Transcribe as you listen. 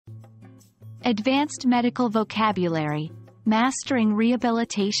Advanced Medical Vocabulary, Mastering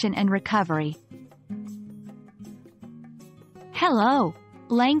Rehabilitation and Recovery. Hello,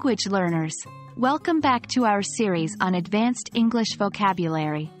 language learners. Welcome back to our series on Advanced English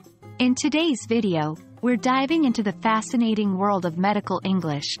Vocabulary. In today's video, we're diving into the fascinating world of medical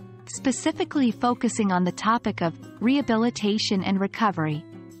English, specifically focusing on the topic of rehabilitation and recovery.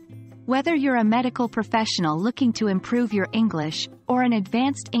 Whether you're a medical professional looking to improve your English, or an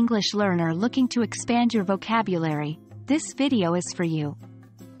advanced English learner looking to expand your vocabulary, this video is for you.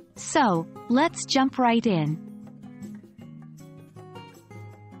 So, let's jump right in.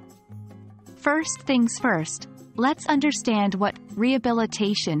 First things first, let's understand what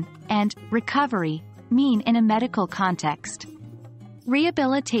rehabilitation and recovery mean in a medical context.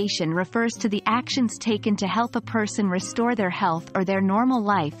 Rehabilitation refers to the actions taken to help a person restore their health or their normal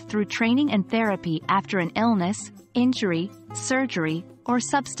life through training and therapy after an illness, injury, surgery, or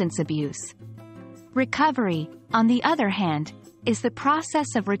substance abuse. Recovery, on the other hand, is the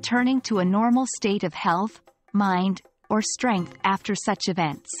process of returning to a normal state of health, mind, or strength after such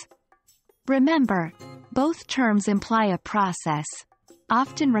events. Remember, both terms imply a process,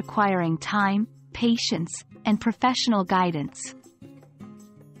 often requiring time, patience, and professional guidance.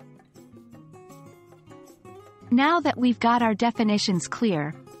 Now that we've got our definitions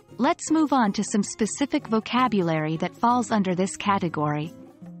clear, let's move on to some specific vocabulary that falls under this category.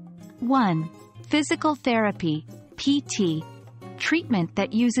 1. Physical therapy, PT, treatment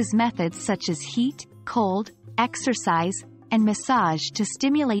that uses methods such as heat, cold, exercise, and massage to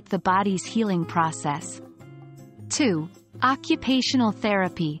stimulate the body's healing process. 2. Occupational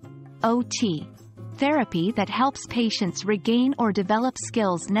therapy, OT, therapy that helps patients regain or develop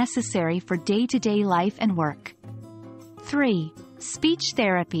skills necessary for day-to-day life and work. 3. Speech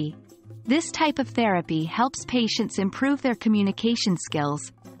therapy. This type of therapy helps patients improve their communication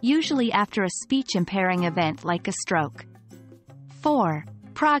skills, usually after a speech-impairing event like a stroke. 4.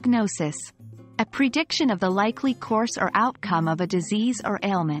 Prognosis. A prediction of the likely course or outcome of a disease or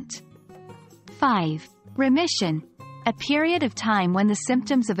ailment. 5. Remission. A period of time when the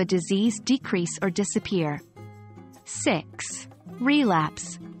symptoms of a disease decrease or disappear. 6.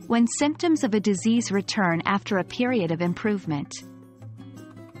 Relapse. When symptoms of a disease return after a period of improvement.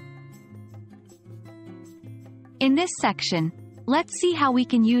 In this section, let's see how we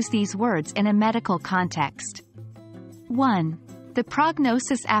can use these words in a medical context. 1. The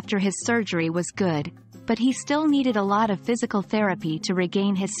prognosis after his surgery was good, but he still needed a lot of physical therapy to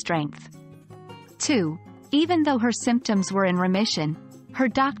regain his strength. 2. Even though her symptoms were in remission, her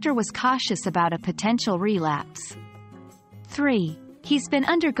doctor was cautious about a potential relapse. 3. He's been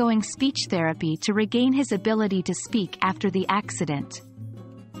undergoing speech therapy to regain his ability to speak after the accident.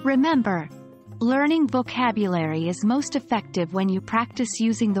 Remember, learning vocabulary is most effective when you practice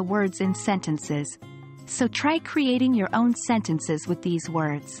using the words in sentences, so try creating your own sentences with these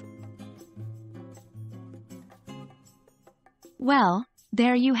words. Well,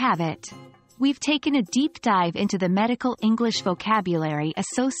 there you have it. We've taken a deep dive into the medical English vocabulary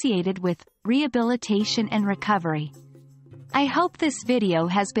associated with rehabilitation and recovery. I hope this video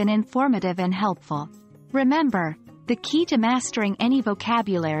has been informative and helpful. Remember, the key to mastering any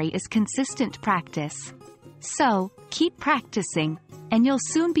vocabulary is consistent practice. So, keep practicing, and you'll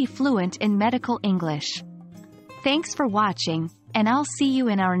soon be fluent in medical English. Thanks for watching, and I'll see you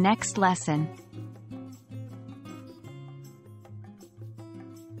in our next lesson.